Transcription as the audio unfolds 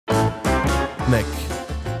Nick,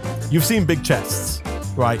 you've seen big chests,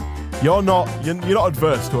 right? You're not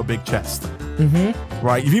adverse to a big chest,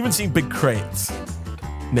 right? You've even seen big crates,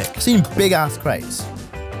 Nick. I've seen big ass crates.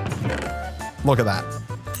 Look at that.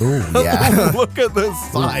 Ooh, yeah. Look at the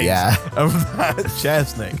size of that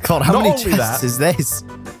chest, Nick. God, how many chests is this?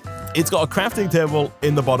 It's got a crafting table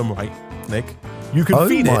in the bottom right, Nick. You can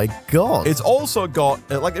feed it. Oh my god! It's also got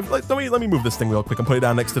let me move this thing real quick and put it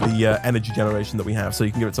down next to the energy generation that we have, so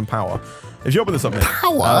you can give it some power. If you open this up, Nick,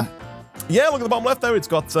 power. Yeah, look at the bottom left there. It's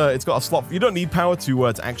got a slot. You don't need power to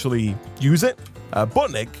actually use it,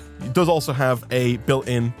 but Nick, it does also have a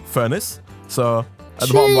built-in furnace. So at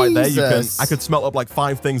the bottom right there, I could smelt up like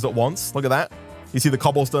 5 things at once. Look at that. You see the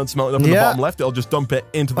cobblestone smelting up in the bottom left. It'll just dump it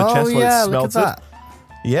into the chest where it smelts it.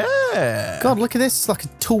 Yeah. God, look at this. It's like a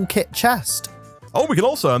toolkit chest. Oh, we can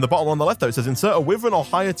also, on the bottom on the left there, it says insert a wyvern or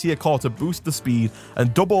higher tier core to boost the speed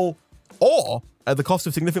and double ore at the cost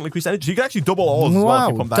of significantly increased energy. So you can actually double ores as well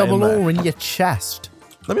if you pump that double in ore in your chest.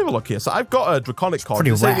 Let me have a look here. So I've got a draconic core.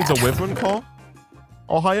 Does it say it needs a wyvern core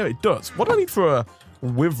or higher? It does. What do I need for a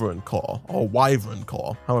wyvern core or wyvern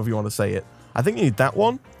core, however you want to say it? I think you need that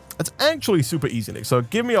one. It's actually super easy, Nick. So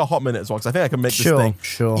give me a hot minute as well, because I think I can make this thing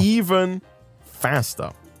even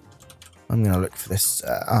faster. I'm going to look for this.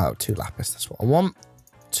 2 lapis. That's what I want.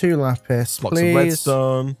 2 lapis, please. Lots of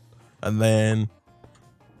redstone. And then...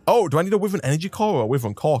 Oh, do I need a wyvern energy core or a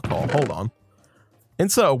wyvern core? Hold on.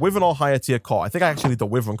 Insert a wyvern or higher tier core. I think I actually need the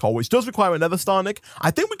wyvern core, which does require another star, Nick.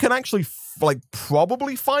 I think we can actually,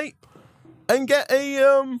 probably fight and get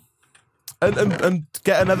a... And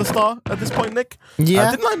get another star at this point, Nick.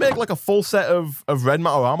 Yeah. Didn't I make, a full set of red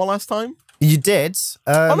matter armor last time? You did.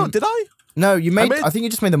 Oh, no, did I? No, you made. I think you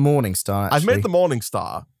just made the morning star. Actually. I've made the morning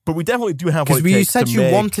star, but we definitely do have what it takes you said you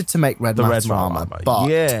wanted to make red matter armor, but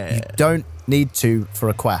you don't need to for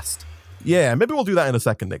a quest. Yeah, maybe we'll do that in a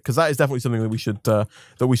second, Nick, because that is definitely something that we should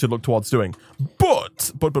look towards doing.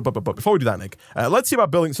 But before we do that, Nick, let's see about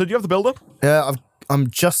building. So do you have the builder? Yeah, I'm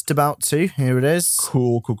just about to. Here it is.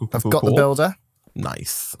 Cool. I've got the builder.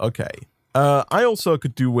 Nice. Okay. I also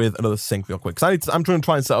could do with another sink real quick because I'm trying to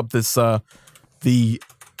try and set up this the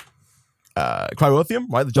cryothium,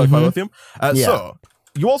 right? The jelly cryothium. So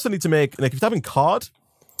you also need to make, like, if you're having card,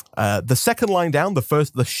 the second line down,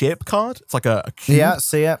 the shape card. It's like a cube. Yeah,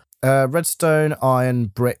 see it. Redstone, iron,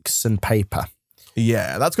 bricks, and paper.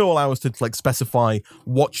 Yeah, that's going to allow us to specify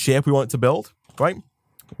what shape we want it to build, right?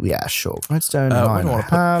 Yeah, sure. Redstone, iron. Where do I want to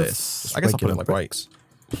put this? I guess I'll put it right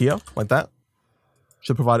here, like that.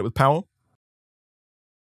 Should provide it with power.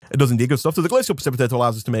 It does indeed good stuff. So the glacial precipitator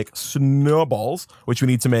allows us to make snowballs, which we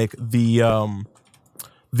need to make the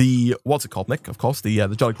what's it called, Nick? Of course, the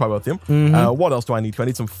jelly cryothium. What else do I need? Do I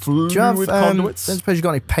need some fluid conduits? Don't suppose you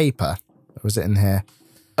got any paper? Or was it in here?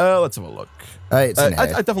 Let's have a look. It's in here.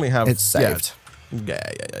 I definitely have. It's saved. Yeah.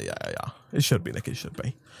 It should be, Nick. It should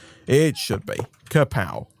be.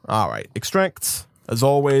 Kapow. All right. Extract, as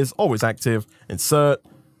always active. Insert.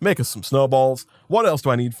 Make us some snowballs. What else do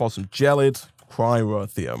I need for some gelid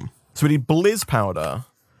cryothium? So we need blizz powder,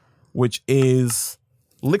 which is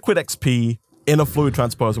liquid XP in a fluid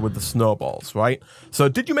transposer with the snowballs, right? So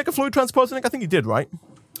did you make a fluid transposer, Nick? I think you did, right?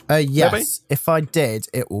 Yes. Maybe? If I did,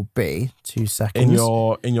 it will be 2 seconds.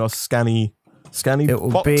 In your scanny it will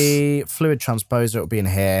box? Be fluid transposer. It will be in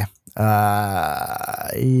here.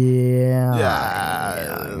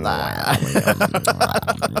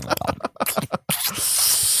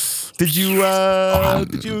 Did you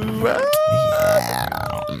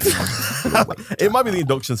It might be the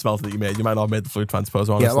induction smelter that you made. You might not have made the fluid transposer,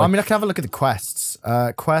 honestly. Yeah, well, I mean, I can have a look at the quests.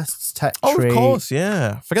 Quests, tech tree. Oh, of course,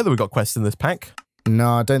 yeah. Forget that we got quests in this pack.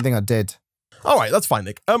 No, I don't think I did. All right, that's fine,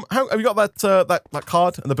 Nick. How have you got that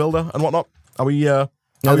card and the builder and whatnot? Are we no,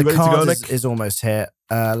 ready the card to go, Nick? is almost here.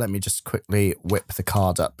 Let me just quickly whip the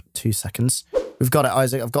card up. 2 seconds. We've got it,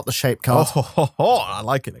 Isaac. I've got the shape card. Oh, I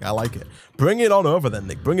like it, Nick. I like it. Bring it on over then,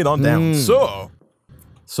 Nick. Bring it on down. So.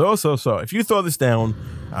 If you throw this down,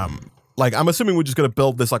 I'm assuming we're just going to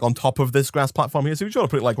build this on top of this grass platform here. So we just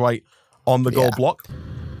want to put it right on the gold block.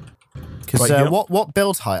 Because what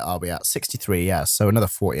build height are we at? 63, yeah. So another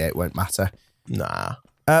 48 won't matter. Nah.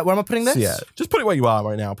 Where am I putting this? So yeah, just put it where you are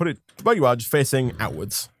right now. Put it where you are, just facing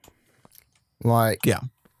outwards. Yeah.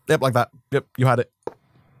 Yep, like that. Yep, you had it.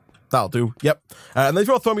 That'll do. Yep. And then if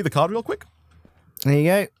you want to throw me the card real quick. There you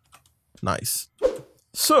go. Nice.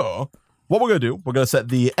 So, what we're going to do, we're going to set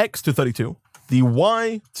the X to 32, the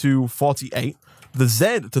Y to 48, the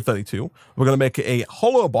Z to 32. We're going to make it a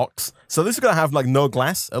hollow box. So this is going to have no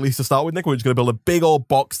glass, at least to start with, Nick. We're just going to build a big old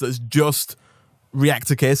box that's just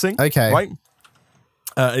reactor casing. Okay. Right?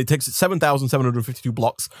 It takes 7,752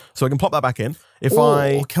 blocks, so I can pop that back in. If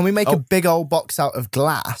can we make a big old box out of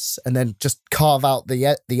glass and then just carve out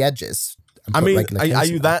the edges? I mean, are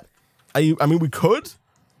you that? I mean, we could.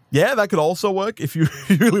 Yeah, that could also work if you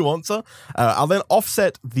really want to. I'll then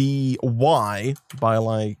offset the Y by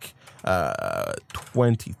like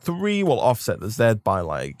 23. We'll offset the Z by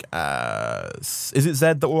like, is it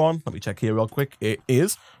Z that we're on? Let me check here real quick. It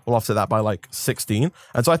is. We'll offset that by like 16.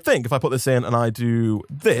 And so I think if I put this in and I do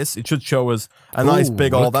this, it should show us a nice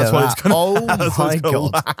big old, that's what it's going to. Oh my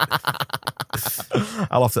God.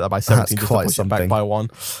 I'll offset that by 17 That's just to push it back by 1.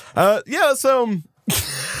 Yeah, so...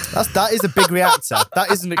 that is a big reactor.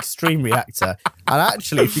 That is an extreme reactor. And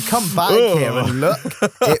actually, if you come back here and look,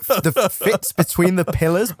 it fits between the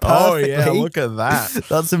pillars perfectly. Oh yeah, look at that.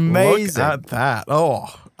 That's amazing. Look at that.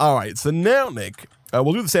 Oh, all right. So now, Nick,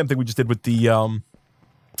 we'll do the same thing we just did with the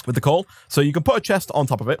coal. So you can put a chest on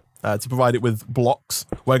top of it to provide it with blocks.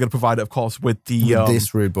 We're going to provide it, of course, with the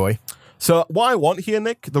this rude boy. So what I want here,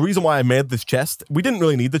 Nick, the reason why I made this chest, we didn't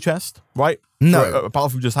really need the chest, right? No.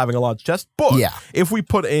 Apart from just having a large chest. But if we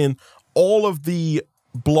put in all of the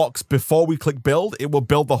blocks before we click build, it will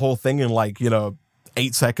build the whole thing in like,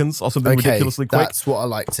 8 seconds or something ridiculously quick. That's what I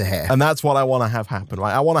like to hear. And that's what I want to have happen,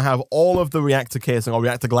 right? I want to have all of the reactor casing or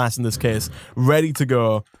reactor glass in this case ready to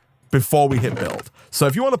go before we hit build. So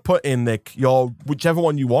if you want to put in, Nick, whichever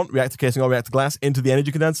one you want, reactor casing or reactor glass, into the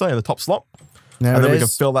energy condenser in the top slot. And then we can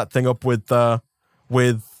fill that thing up with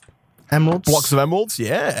emeralds. Blocks of emeralds.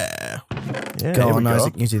 Yeah. Go on,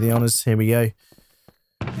 Isaac. You do the honors. Here we go.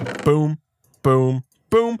 Boom, boom,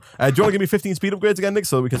 boom. Do you want to give me 15 speed upgrades again, Nick,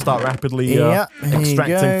 so we can start rapidly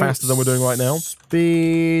extracting faster than we're doing right now?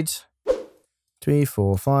 Speed. 3,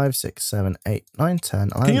 4, 5, 6, 7, 8, 9, 10,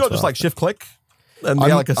 11, Can you not 12. just like shift click and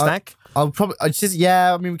get like a stack? I'll probably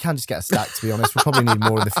I mean, we can just get a stack, to be honest. We'll probably need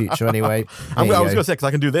more in the future anyway. I was going to say, because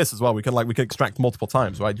I can do this as well. We can extract multiple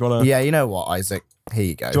times, right? Do you want to? Yeah, you know what, Isaac? Here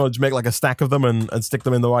you go. Do you want to make like a stack of them and stick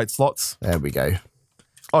them in the right slots? There we go.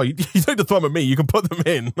 Oh, you don't need to throw them at me. You can put them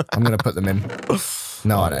in. I'm going to put them in.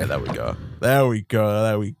 No, I don't. There we go. There we go.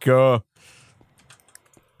 There we go.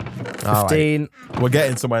 15. Right. We're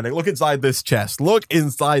getting somewhere, Nick. Look inside this chest. Look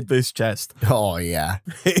inside this chest. Oh, yeah.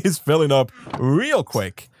 It is filling up real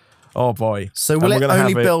quick. Oh, boy. So will it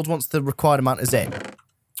only build once the required amount is in?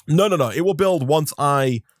 No. It will build once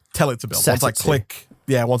I tell it to build. Once I click.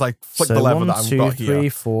 Yeah, once I flick the lever that I've got here. 1, 2, 3,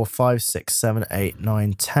 4, 5, 6, 7, 8,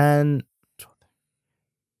 9, 10.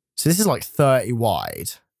 So this is like 30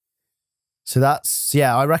 wide. So that's,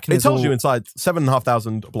 yeah, I reckon it tells you inside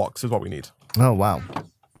 7,500 blocks is what we need. Oh, wow.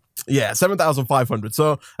 Yeah, 7,500.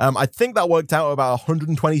 So I think that worked out about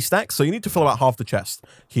 120 stacks. So you need to fill about half the chest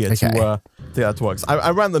here to that to work.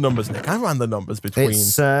 I ran the numbers, Nick. I ran the numbers between.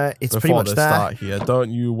 It's pretty much there. Start here.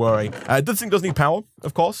 Don't you worry. This thing does need power,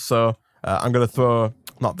 of course. So I'm gonna throw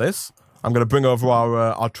not this. I'm gonna bring over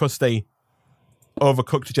our trusty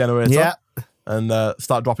overcooked generator and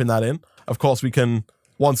start dropping that in. Of course, we can.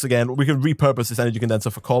 Once again, we can repurpose this energy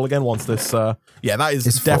condenser for coal again once this... yeah, that is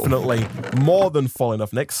definitely more than full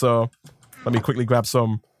enough, Nick. So let me quickly grab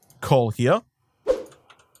some coal here.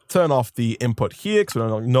 Turn off the input here because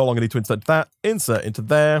we no longer need to insert that. Insert into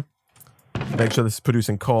there. Make sure this is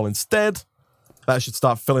producing coal instead. That should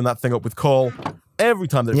start filling that thing up with coal. Every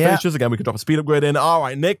time that it finishes, again, we can drop a speed upgrade in. All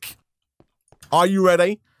right, Nick. Are you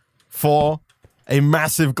ready for a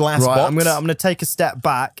massive glass box? I'm gonna take a step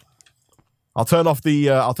back. I'll turn off the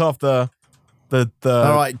all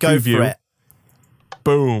right, go view. for it.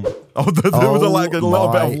 Boom. Oh, there was a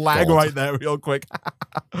little bit of lag right there real quick.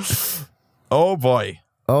 Oh boy.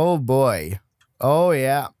 Oh boy. Oh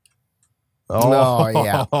yeah. Oh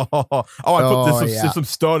yeah. Oh, I put some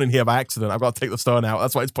stone in here by accident. I've got to take the stone out.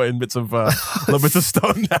 That's why it's putting little bits of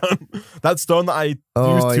stone down. That stone that I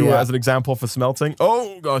used to as an example for smelting.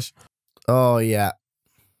 Oh gosh. Oh yeah.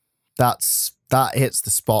 That hits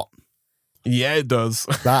the spot. Yeah, it does.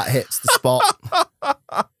 That hits the spot.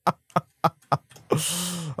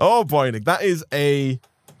 Oh boy, Nick, that is a...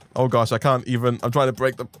 Oh gosh, I can't even... I'm trying to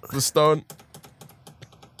break the stone.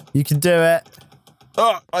 You can do it.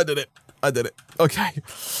 Oh, I did it. Okay.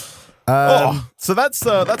 So that's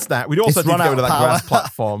that. We'd also need to get rid of that grass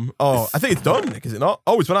platform. Oh, I think it's done, Nick, is it not?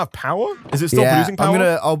 Oh, it's run out of power? Is it still producing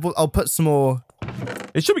power? I'll put some more...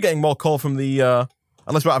 It should be getting more coal from the...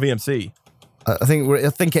 unless we're out of EMC. I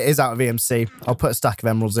think it is out of EMC. I'll put a stack of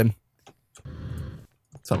emeralds in.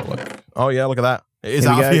 Let's have a look. Oh yeah, look at that. It is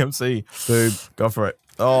out of EMC. Boom. Go for it.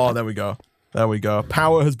 Oh, there we go. There we go.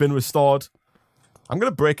 Power has been restored. I'm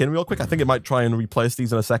gonna break in real quick. I think it might try and replace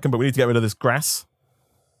these in a second, but we need to get rid of this grass.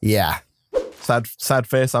 Yeah. Sad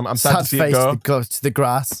face. I'm sad to see it go. Go to the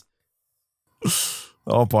grass.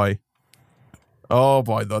 Oh boy. Oh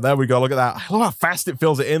boy, though. There we go. Look at that. Look how fast it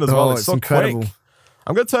fills it in as well. It's so incredible. quick.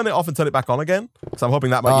 I'm going to turn it off and turn it back on again. So I'm hoping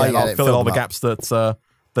that might that'll fill in all the gaps that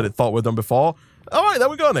it thought were done before. All right, there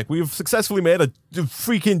we go, Nick. We've successfully made a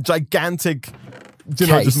freaking gigantic,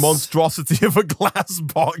 just monstrosity of a glass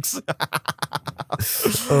box.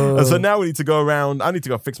 And so now we need to go around. I need to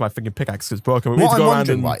go fix my freaking pickaxe because it's broken. We need to go around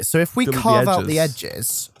and right, so if we carve out the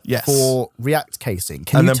edges for React casing,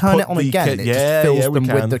 can you turn it on again? And it just fills them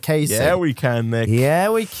with the casing. Yeah, we can, Nick. Yeah,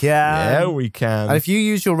 we can. Yeah, we can. And if you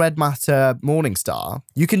use your red matter Morningstar,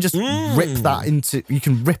 you can just rip that into. You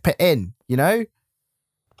can rip it in. You know.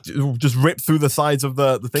 Just rip through the sides of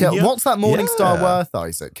the thing here. What's that Morningstar worth,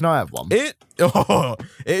 Isaac? Can I have one? It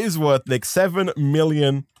is worth, Nick, 7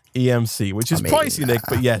 million EMC, which is pricey, Nick,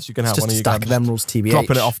 but yes, you can have one of you guys. Stack of emeralds, TBH.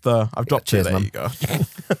 Dropping it off the... I've dropped it. There you go.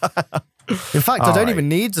 In fact, I don't even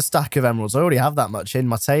need a stack of emeralds. I already have that much in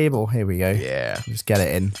my table. Here we go. Yeah. Just get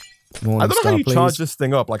it in. Morningstar, I don't know how you charge this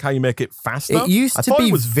thing up, like how you make it faster. It used to be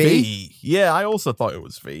it was V. Yeah, I also thought it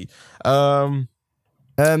was V.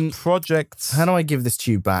 Project. How do I give this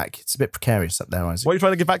to you back? It's a bit precarious up there, Isaac. What are you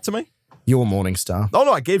trying to give back to me? Your Morningstar. Oh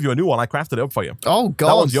no, I gave you a new one. I crafted it up for you. Oh god,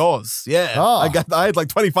 that one's yours. Yeah, oh. I had like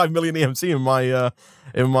 25 million EMC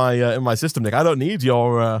in my system, Nick. I don't need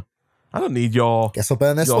your. Guess I'll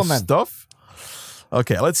burn this one then. Stuff.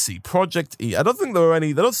 Okay, let's see. Project E. I don't think there are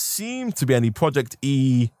any. There don't seem to be any Project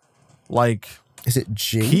E like. Is it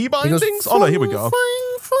G? Key bindings? Oh no, here we go.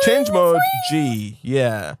 Change mode G.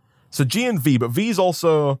 Yeah. So G and V, but V's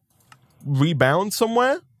also rebound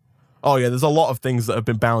somewhere. Oh yeah, there's a lot of things that have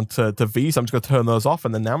been bound to V, so I'm just going to turn those off,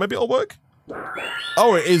 and then now maybe it'll work.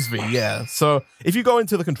 Oh, it is V, yeah. So if you go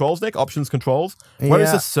into the controls, Nick, options controls, where it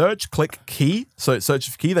says search, click key. So it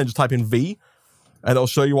searches for key, then just type in V, and it'll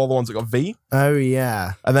show you all the ones that got V. Oh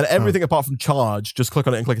yeah. And then everything apart from charge, just click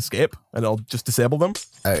on it and click escape, and it'll just disable them.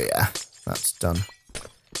 Oh yeah, that's done.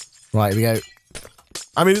 Right, here we go.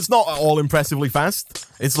 I mean, it's not all impressively fast.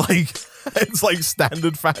 It's like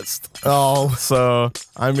standard fast. Oh. So,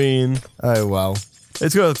 I mean... Oh, well.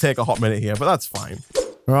 It's going to take a hot minute here, but that's fine.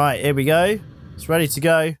 Right, here we go. It's ready to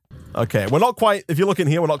go. Okay, we're not quite... If you look in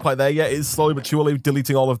here, we're not quite there yet. It's slowly but surely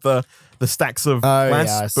deleting all of the stacks of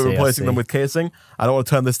glass, but replacing them with casing. I don't want to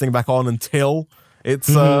turn this thing back on until it's...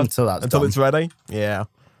 until it's ready. Yeah.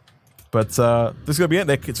 But this is going to be it,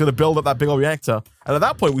 Nick. It's going to build up that big old reactor. And at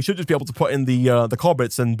that point, we should just be able to put in the core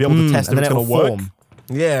bits and be able to test if it's going to work.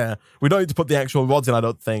 Yeah. We don't need to put the actual rods in, I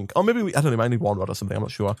don't think. Or maybe, I don't know, we might need one rod or something. I'm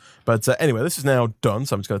not sure. But anyway, this is now done.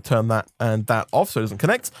 So I'm just going to turn that and that off so it doesn't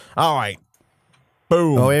connect. All right.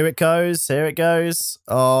 Boom. Oh, here it goes. Here it goes.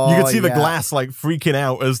 Oh, you can see the glass like freaking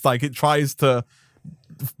out as like it tries to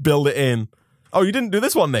build it in. Oh, you didn't do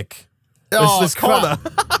this one, Nick. This corner.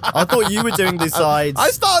 I thought you were doing the sides. I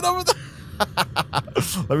started over the...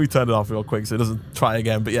 Let me turn it off real quick so it doesn't try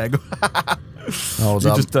again. But yeah, go. Hold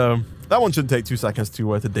on. Just that one shouldn't take 2 seconds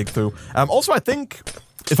to dig through. Also, I think,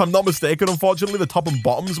 if I'm not mistaken, unfortunately, the top and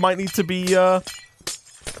bottoms might need to be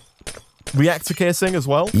reactor casing as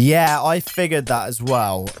well. Yeah, I figured that as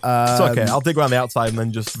well. It's okay. I'll dig around the outside and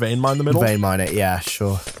then just vein mine the middle. Vein mine it. Yeah,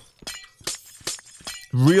 sure.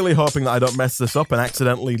 Really hoping that I don't mess this up and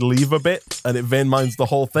accidentally leave a bit and it vein mines the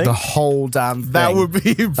whole thing. The whole damn thing. That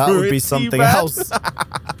would be something else.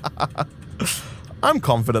 I'm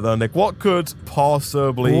confident though, Nick. What could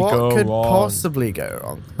possibly go wrong? What could possibly go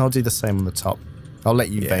wrong? I'll do the same on the top. I'll let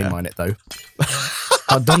you vein mine it though.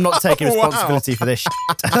 I'm not taking responsibility for this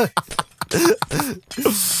shit.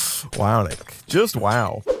 Wow, Nick. Just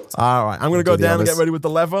wow. All right, I'm going to go down and get ready with the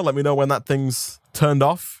lever. Let me know when that thing's turned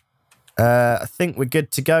off. I think we're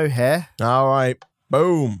good to go here. All right.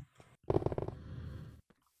 Boom.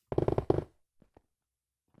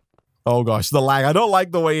 Oh gosh, the lag. I don't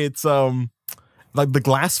like the way it's like the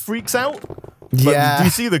glass freaks out. Yeah. Do you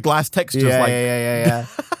see the glass textures? Yeah.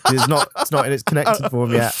 It's not in its connected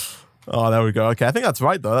form yet. Oh, there we go. Okay, I think that's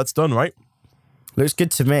right though. That's done, right? Looks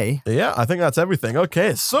good to me. Yeah, I think that's everything.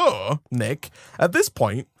 Okay, so Nick, at this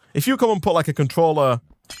point, if you come and put like a controller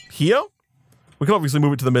here. We can obviously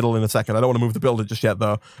move it to the middle in a second. I don't want to move the builder just yet,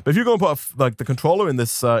 though. But if you go and put like the controller in this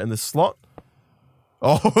slot,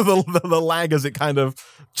 oh, the lag as it kind of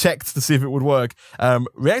checked to see if it would work.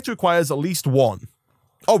 Reactor requires at least one.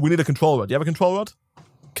 Oh, we need a control rod. Do you have a control rod?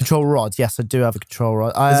 Control rod. Yes, I do have a control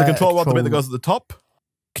rod. Is the control rod the bit that goes at the top?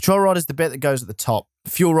 Control rod is the bit that goes at the top.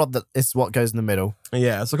 Fuel rod that is what goes in the middle.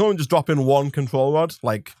 Yeah. So come and just drop in one control rod,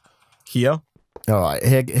 like here. All right.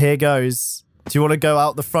 Here goes. Do you want to go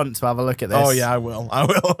out the front to have a look at this? Oh, yeah, I will.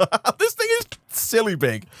 This thing is silly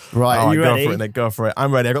big. Right, are you ready? Go for it, Nick. Go for it.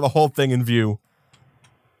 I'm ready. I got the whole thing in view.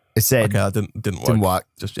 It said... Okay, that didn't work. Didn't work.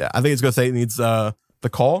 Just yet. I think it's going to say it needs the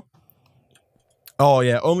core. Oh,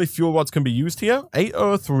 yeah. Only fuel rods can be used here.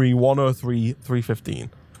 803, 103, 315.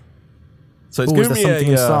 So it's giving me something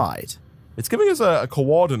inside? It's giving us a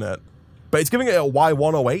coordinate, but it's giving it a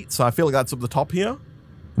Y108, so I feel like that's up the top here.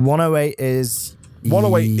 108 is...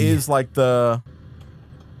 108 is like the...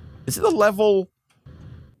 Is it the level...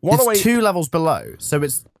 108... It's 2 levels below, so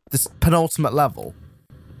it's this penultimate level.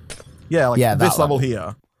 Yeah, like this level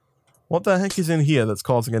here. What the heck is in here that's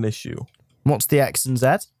causing an issue? What's the X and Z?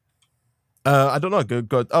 I don't know.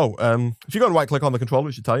 Good. Oh, if you go and right-click on the controller,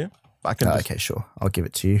 it should tell you. I can okay, sure. I'll give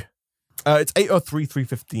it to you. It's 803,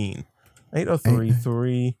 315. 803,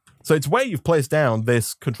 3... So it's where you've placed down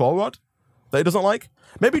this control rod that it doesn't like.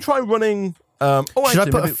 Maybe try running... Should I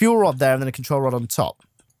put a fuel rod there and then a control rod on top?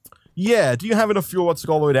 Yeah. Do you have enough fuel rods to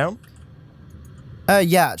go all the way down?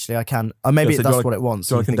 Yeah, actually, I can. Maybe that's what it wants.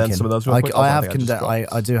 Do you want to condense some of those real quick?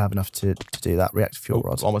 I do have enough to do that. Reactive fuel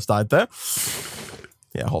rods. Almost died there.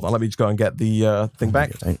 Yeah, hold on. Let me just go and get the thing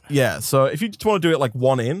back. Yeah, so if you just want to do it like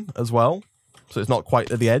 1 in as well, so it's not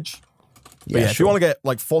quite at the edge. Yeah, if you want to get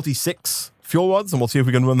like 46 fuel rods, and we'll see if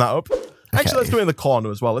we can run that up. Actually, let's do it in the corner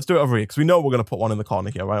as well. Let's do it over here, because we know we're going to put one in the corner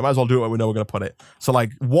here, right? Might as well do it where we know we're going to put it. So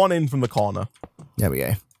like 1 in from the corner. There we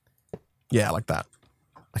go. Yeah, like that.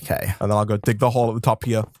 Okay. And then I'll go dig the hole at the top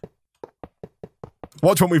here.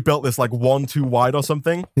 Watch when we've built this like 1 too wide or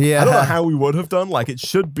something. Yeah. I don't know how we would have done. Like, it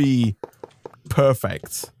should be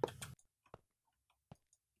perfect.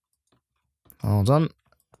 Hold on.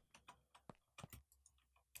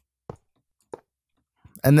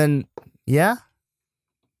 And then, yeah.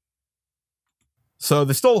 So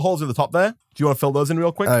there's still holes at the top there. Do you want to fill those in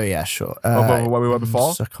real quick? Oh yeah, sure. Over where we were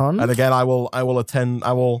before. Second. And again, I will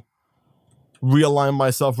realign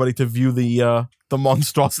myself, ready to view the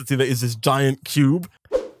monstrosity that is this giant cube.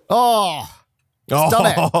 Oh, it's done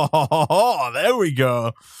it. Oh, there we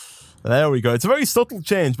go. There we go. It's a very subtle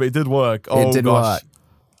change, but it did work. Oh, it did work.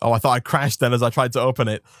 Oh, I thought I crashed then as I tried to open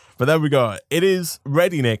it. But there we go. It is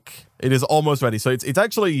ready, Nick. It is almost ready. So it's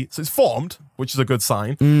actually, so it's formed, which is a good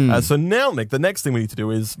sign. So now, Nick, the next thing we need to do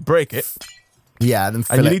is break it. Yeah, then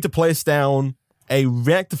fill and you need to place down a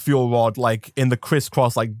reactor fuel rod, like in the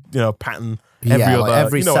crisscross, like, pattern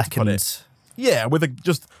every second. Yeah, with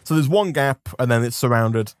so there's one gap and then it's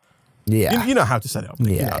surrounded. Yeah. You know how to set it up.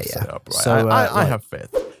 Nick. Yeah, you know how to set it up, right? So I have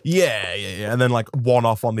faith. Yeah. And then like one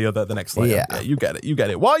off on the next layer. Yeah, you get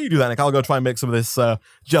it. While you do that, Nick, I'll go try and make some of this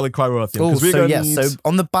jelly cryothium. So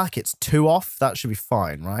on the back it's 2 off. That should be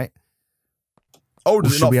fine, right? Oh,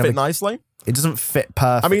 does it not fit nicely? It doesn't fit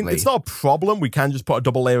perfectly. I mean, it's not a problem. We can just put a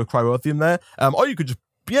double layer of cryothium there. Or you could just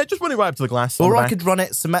run it right up to the glass. Or I could run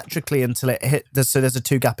it symmetrically until it hit, so there's a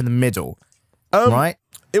 2 gap in the middle, right?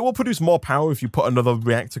 It will produce more power if you put another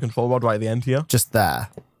reactor control rod right at the end here. Just there.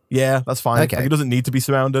 Yeah, that's fine. Okay. Like, it doesn't need to be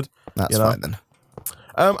surrounded. That's fine then.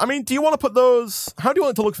 I mean, do you want to put those... How do you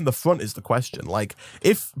want it to look from the front is the question. Like,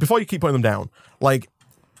 before you keep putting them down, like,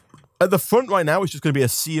 at the front right now, it's just going to be a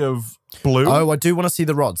sea of blue. Oh, I do want to see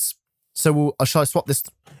the rods. So shall I swap this?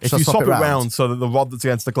 If you swap it around so that the rod that's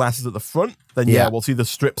against the glass is at the front, then yeah, we'll see the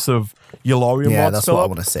strips of yellorium rods. Yeah, that's what I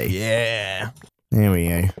want to see. Yeah. There we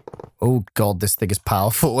go. Oh god, this thing is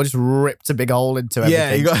powerful. I just ripped a big hole into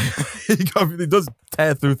everything. Yeah, it does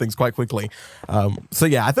tear through things quite quickly. So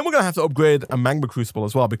yeah, I think we're gonna have to upgrade a magma crucible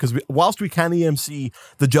as well, because whilst we can EMC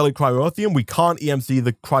the jelly cryothium, we can't EMC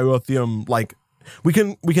the cryothium like. We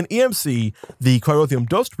can EMC the cryothium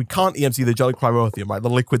dust. We can't EMC the jelly cryothium, right? The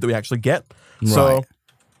liquid that we actually get. Right. So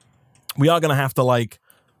we are gonna have to like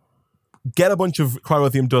get a bunch of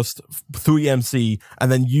cryothium dust through EMC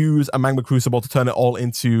and then use a magma crucible to turn it all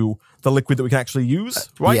into the liquid that we can actually use,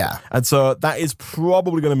 right? Yeah. And so that is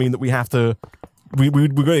probably going to mean that we have to, we're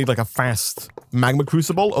going to need like a fast magma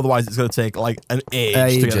crucible. Otherwise, it's going to take like an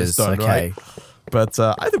age to get this done, right? But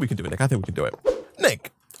I think we can do it, Nick. I think we can do it.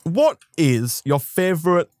 Nick, what is your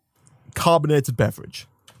favorite carbonated beverage?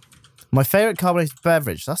 My favorite carbonated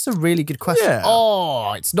beverage? That's a really good question. Yeah.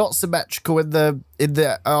 Oh, it's not symmetrical in the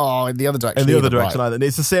other direction. In the other direction either.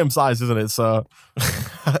 It's the same size, isn't it? So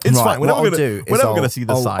it's fine. We're never going to see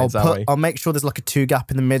the sides, are we? I'll make sure there's like a 2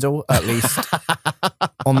 gap in the middle at least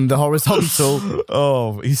on the horizontal.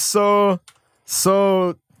 Oh, he's so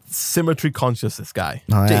symmetry conscious, this guy.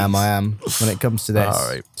 I am. When it comes to this. All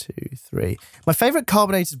right. 2, 3. My favorite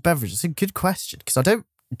carbonated beverage. It's a good question because I don't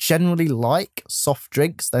generally like soft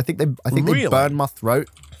drinks. I think they burn my throat.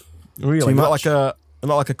 Really? Not like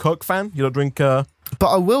a Coke fan? You don't drink But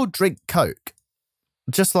I will drink Coke.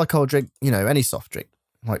 Just like I'll drink, any soft drink.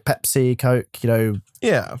 Like Pepsi, Coke,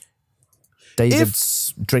 Yeah.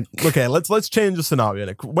 David's drink. Okay, let's change the scenario,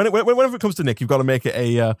 Nick. Whenever it comes to Nick, you've got to make it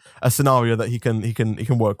a scenario that he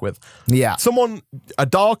can work with. Yeah. A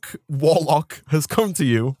dark warlock has come to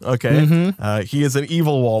you. Okay, he is an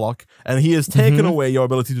evil warlock, and he has taken away your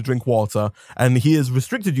ability to drink water, and he has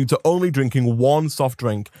restricted you to only drinking one soft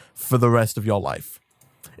drink for the rest of your life.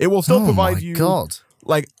 It will still provide you. God.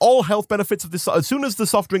 Like all health benefits of this, as soon as the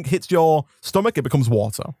soft drink hits your stomach, it becomes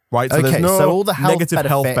water, right? So Okay, there's no so all the health negative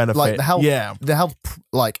health benefit, like the health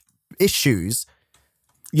like issues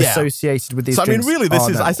associated with these. So I mean, drinks really,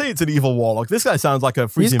 I say it's an evil warlock. This guy sounds like a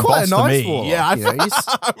freezing he's quite boss a nice to me. warlock, Yeah, you know,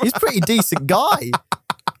 he's a pretty decent guy.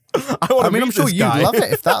 I mean, I'm sure you'd love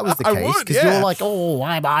it if that was the case, because you're like, oh,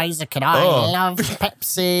 I'm Isaac and I love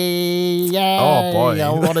Pepsi. Yeah, oh boy, I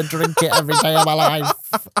want to drink it every day of my life.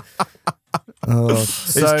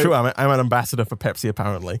 It's true. I'm an ambassador for Pepsi,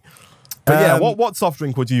 apparently. But yeah, what soft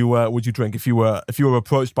drink would you drink if you were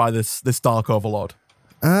approached by this dark overlord?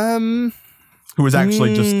 Who is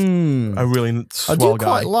actually just a really swell guy. I do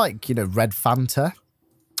quite like, red Fanta.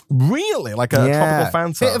 Really? Like a tropical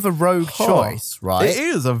Fanta? Bit of a rogue choice, right? It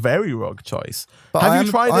is a very rogue choice. But Have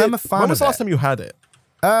you tried it? I'm a fan When was the of last time you had it?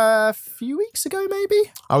 A few weeks ago,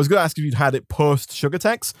 maybe. I was going to ask if you'd had it post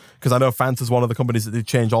SugarTex, because I know Fanta's one of the companies that did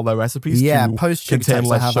change all their recipes to post contain SugarTex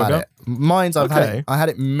less I have sugar. had it. Mine's I had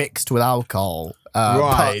it mixed with alcohol.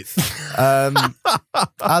 Right.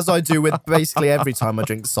 As I do with basically every time I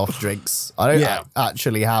drink soft drinks. I don't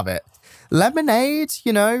actually have it. Lemonade,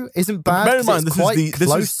 isn't bad. Bear in mind,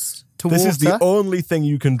 this is the only thing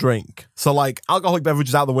you can drink. So, like, alcoholic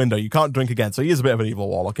beverages out the window. You can't drink again. So he is a bit of an evil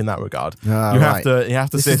warlock in that regard. You have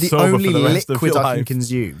to stay sober for the rest of your life. I can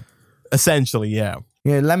consume. Essentially, yeah.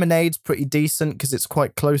 Lemonade's pretty decent because it's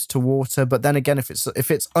quite close to water. But then again, if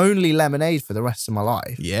it's only lemonade for the rest of my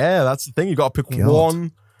life, that's the thing. You got to pick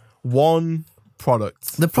one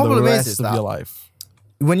product. The problem for the rest is of that your life.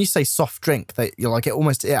 When you say soft drink, that you're like it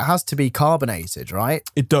has to be carbonated, right?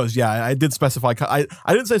 It does, yeah. I did specify. I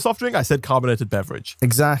didn't say soft drink. I said carbonated beverage.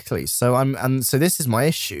 Exactly. So so this is my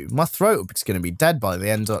issue. My throat is going to be dead by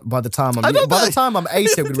the time I'm 80.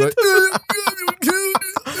 I'm going to be like,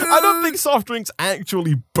 I don't think soft drinks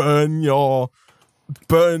actually burn your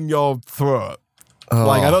throat.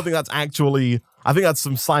 Like, I don't think that's actually. I think that's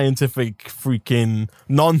some scientific freaking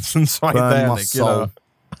nonsense right there, my Nick. Soul.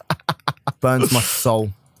 Burns my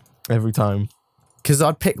soul every time. Because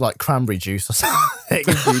I'd pick like cranberry juice or something.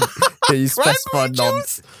 you specify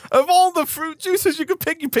juice? Of all the fruit juices you could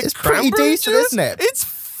pick, you pick it's cranberry pretty decent, juice? Isn't it? It's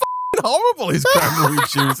horrible, his cranberry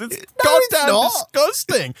juice. It's goddamn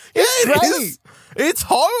disgusting. It's it is. It's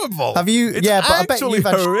horrible. Have you? It's but I bet you've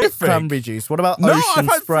had horrific. Cranberry juice. What about I've Ocean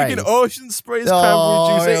had Spray? freaking Ocean Spray's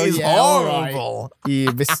cranberry juice. It is horrible. Right.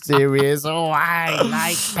 You mysterious. I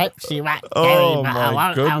like Pepsi Mac Oh, but my I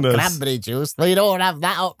want goodness. cranberry juice. We don't have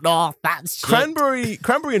that up north. That's shit.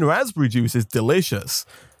 Cranberry and raspberry juice is delicious.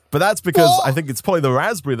 But that's because I think it's probably the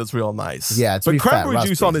raspberry that's real nice. Yeah, but cranberry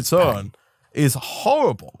juice on its own is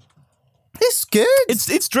horrible. It's good.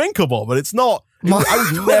 It's drinkable, but it's not.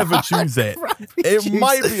 I would never choose it. It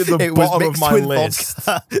might be at the bottom of my list.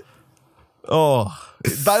 That's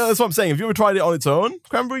what I'm saying. Have you ever tried it on its own,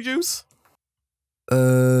 cranberry juice?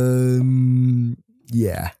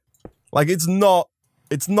 Yeah. Like it's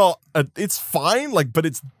fine. Like, but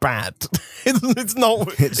it's bad. It's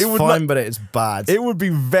not. It's fine, but it's bad. It would be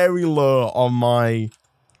very low on my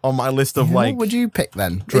list of like. What would you pick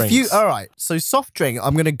then? Drinks. All right. So soft drink,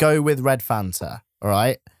 I'm gonna go with Red Fanta. All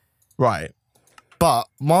right. Right. But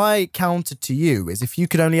my counter to you is if you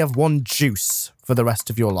could only have one juice for the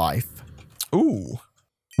rest of your life. Ooh.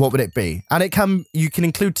 What would it be? And you can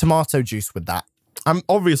include tomato juice with that. I'm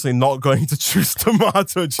obviously not going to choose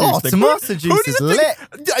tomato juice. Oh, Nick. tomato juice is lit.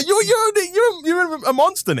 You're a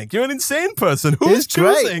monster, Nick. You're an insane person. Who's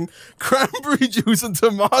choosing cranberry juice and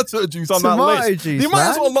tomato juice on that list? Juice, you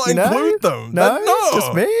might as well not include them. No,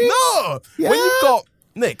 just me. No. Yeah.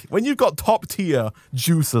 When you've got top tier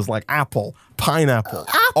juices like apple, pineapple,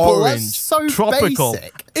 orange, orange, so tropical,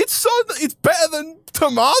 basic. it's better than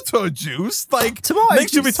tomato juice. Like tomato Nick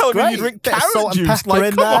should be telling me you drink carrot salt and juice. pepper Like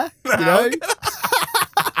in come there, on now. you know?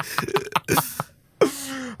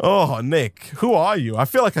 Oh, Nick, who are you? I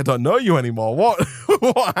feel like I don't know you anymore. What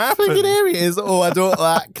happened? Freaking here he is. Oh, I don't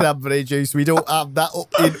like cranberry juice. We don't have that up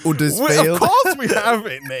in Huddersfield. Of course we have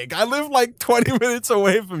it, Nick. I live like 20 minutes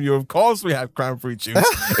away from you. Of course we have cranberry juice.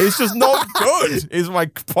 It's just not good, is my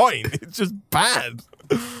point. It's just bad.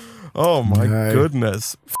 Oh, my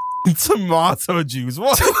goodness. Tomato juice.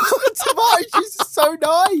 What? Tomato juice is so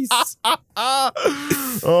nice.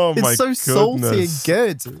 Oh, my goodness. It's so salty and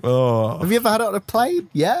good. Oh. Have you ever had it on a plane?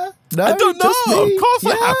 Yeah? No, I don't just know. me. Of course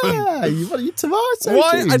yeah, I haven't. You want your tomato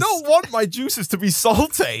Why? juice. I don't want my juices to be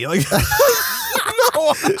salty. Like,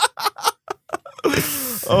 no.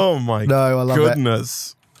 Oh my No, I love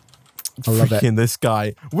goodness. I love it. Freaking this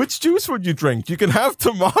guy. Which juice would you drink? You can have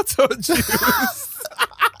tomato juice.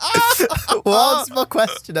 Well, answer my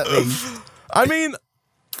question at least. I mean,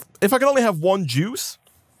 if I could only have one juice,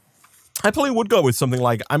 I probably would go with something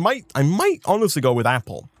like I might honestly go with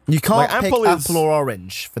apple. You can't Like, pick apple is- apple or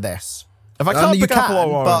orange for this. If I can't you pick apple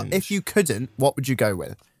or orange, but if you couldn't, what would you go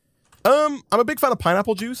with? I'm a big fan of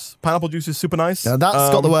pineapple juice. Pineapple juice is super nice. Now, that's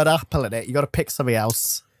got the word apple in it. You got to pick something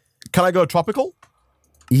else. Can I go tropical?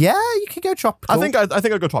 Yeah, you could go tropical. I think I'd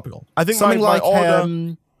go tropical. I think something my like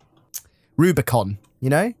order. Rubicon. You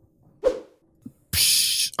know,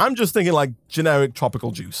 I'm just thinking like generic tropical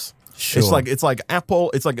juice. Sure. It's like apple.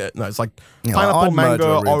 It's like it's like Yeah, pineapple, I'd murder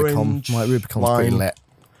mango, a Rubicon. orange, My Rubicon's pretty lime. lit.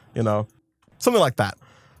 You know, something like that.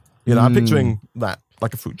 You know, I'm picturing that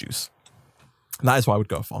like a fruit juice. That is what I would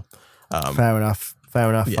go for. Fair enough. Fair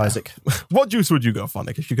enough, yeah. Isaac. What juice would you go for,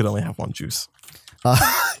 Nick, if you could only have one juice?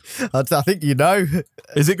 I think you know.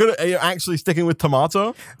 Is it good? Are you actually sticking with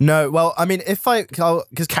tomato? No, well, I mean, if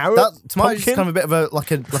because Carrot? tomato is Pumpkin? kind of a bit of a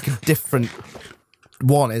like a different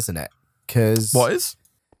one, isn't it? Because What is?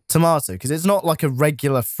 tomato, because it's not like a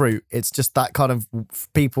regular fruit. It's just that kind of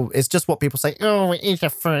people. It's just what people say. Oh, it is a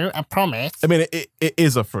fruit, I promise. I mean, it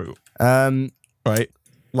is a fruit, But right?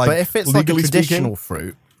 Like, if it's like a legally traditional speaking,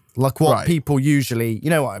 fruit, like what Right. people usually, you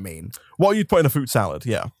know what I mean? what you'd put in a fruit salad,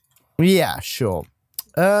 yeah. Yeah, sure.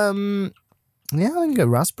 Yeah, I can go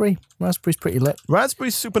raspberry. Raspberry's pretty lit.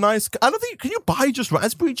 Raspberry's super nice. I don't think, can you buy just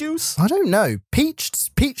raspberry juice? I don't know.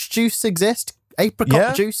 Peach juice exist. Apricot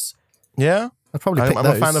Yeah. juice. Yeah. I'd probably pick I'm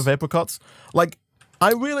those. a fan of apricots. Like,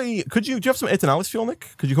 do you have some Eternalis fuel, Nick?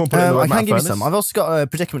 Could you come and put it in the I red can matte give you furnace? some. I've also got a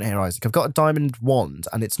predicament here, Isaac. I've got a diamond wand,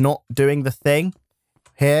 and it's not doing the thing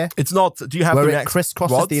here It's not, do you have where the it next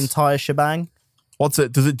crisscrosses rods? the entire shebang. What's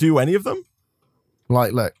it? Does it do any of them?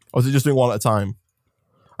 Like, look. Or is it just doing one at a time?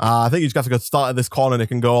 I think you just have to go start at this corner and it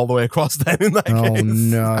can go all the way across then in that Oh case.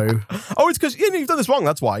 no. Oh, it's because you've done this wrong,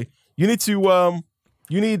 that's why. You need to,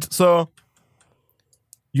 you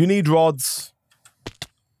need rods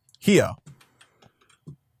here.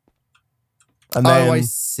 And then, I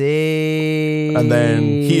see. and then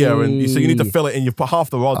here, so you need to fill it in. You put half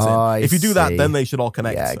the rods I in. If you do that, see. then they should all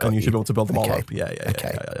connect, Yeah, got and you should you. be able to build them all Okay. up. Yeah.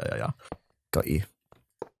 Okay. Got you.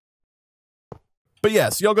 But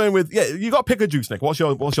yes, you're going with you got to pick a juice, Nick. What's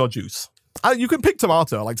your juice? You can pick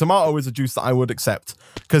tomato. Like tomato is a juice that I would accept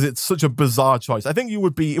because it's such a bizarre choice. I think you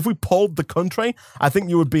would be if we polled the country. I think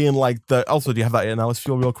you would be in like the. Also, do you have that analysis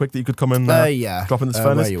fuel real quick that you could come and Yeah. drop in this Where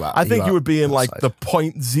furnace? you at? I think you would be in like Outside. the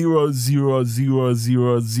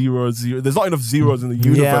 0.0000000. There's not enough zeros in the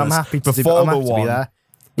universe. Yeah, I'm happy to before I'm the happy to be one. there.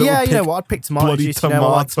 that Yeah, would you know pick what? I'd pick tomato bloody juice. You know,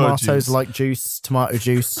 I like tomato tomatoes, juice. like juice, tomato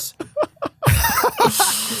juice.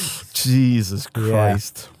 Jesus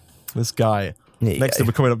Christ, this guy. Yeah. Next thing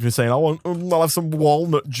we're coming up to saying, I'll have some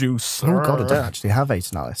walnut juice. Oh god, I don't actually have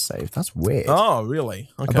Eternalis saved. That's weird. Oh, really?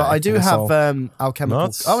 Okay. But I do guess have I'll- alchemical.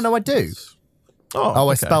 Nuts. Oh no, I do. Oh, I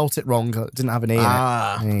okay. spelt it wrong. I didn't have an E in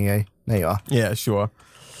Ah. it. There you go. There you are. Yeah, sure.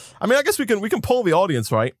 I mean, I guess we can poll the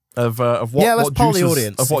audience, right? Of what Yeah, let's what poll the juices-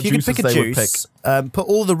 audience. of what If you could juices pick a they would pick. juice, put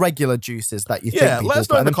all the regular juices that you Yeah, think people let us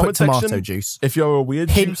know put, in and the then put comment tomato section. juice. If you're a weird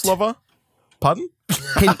Hint. juice lover. Pardon?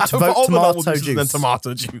 Hint, For vote all the normal tomato juices and then juice.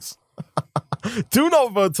 tomato juice. Do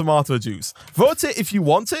not vote tomato juice. Vote it if you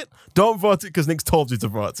want it. Don't vote it because Nick's told you to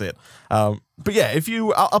vote it. But yeah, if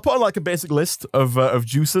you, I'll put on like a basic list of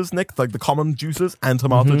juices, Nick, like the common juices and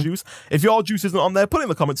tomato juice. If your juice isn't on there, put it in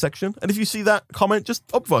the comment section. And if you see that comment, just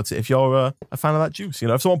upvote it if you're a fan of that juice. You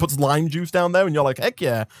know, if someone puts lime juice down there and you're like, heck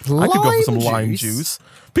yeah, I could go for some Lime lime juice? juice.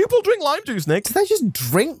 People drink lime juice, Nick. Do they just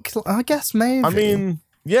drink? I guess maybe. I mean,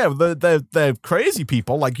 yeah, they're crazy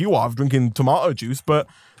people like you are drinking tomato juice, but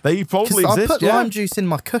they probably I exist. put Yeah. lime juice in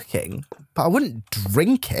my cooking, but I wouldn't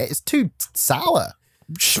drink it. It's too sour.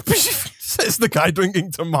 Says the guy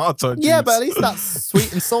drinking tomato juice. Yeah, but at least that's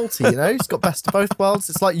sweet and salty, you know? It's got best of both worlds.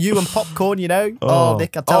 It's like you and popcorn, you know? Oh,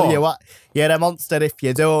 Nick, I tell you what, you're a monster if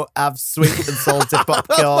you don't have sweet and salty popcorn.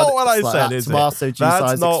 That's not what I It's like said, that is tomato it? juice, That's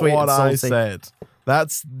Isaac, not sweet what and I salty. said.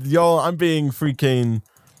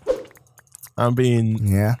 I'm being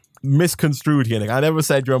Yeah. misconstrued here, Nick. I never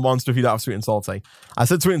said you're a monster if you don't have sweet and salty. I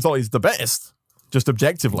said sweet and salty is the best, just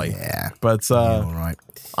objectively. Yeah. But All right.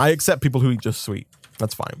 I accept people who eat just sweet.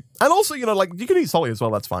 That's fine. And also, you know, like, you can eat salty as well.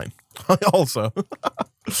 That's fine. Also,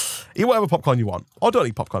 eat whatever popcorn you want. Or don't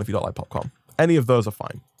eat popcorn if you don't like popcorn. Any of those are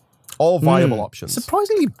fine. All viable options.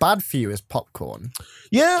 Surprisingly bad for you as popcorn.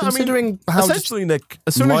 Yeah, Considering I mean, how essentially, Nick,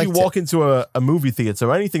 as soon as you light walk into a movie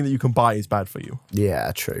theater, anything that you can buy is bad for you.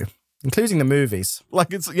 Yeah, true. Including the movies. Like,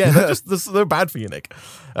 they're bad for you, Nick.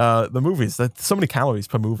 The movies, there's so many calories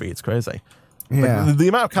per movie, it's crazy. Yeah. Like, the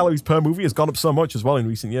amount of calories per movie has gone up so much as well in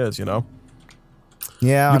recent years, you know?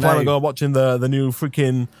 Yeah, You I plan on know. going watching the new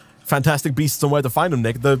freaking Fantastic Beasts and Where to Find Them,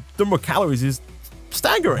 Nick. The number of calories is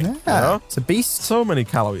staggering. Yeah, You know? it's a beast. So many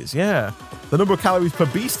calories, yeah. The number of calories per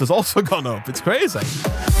beast has also gone up. It's crazy.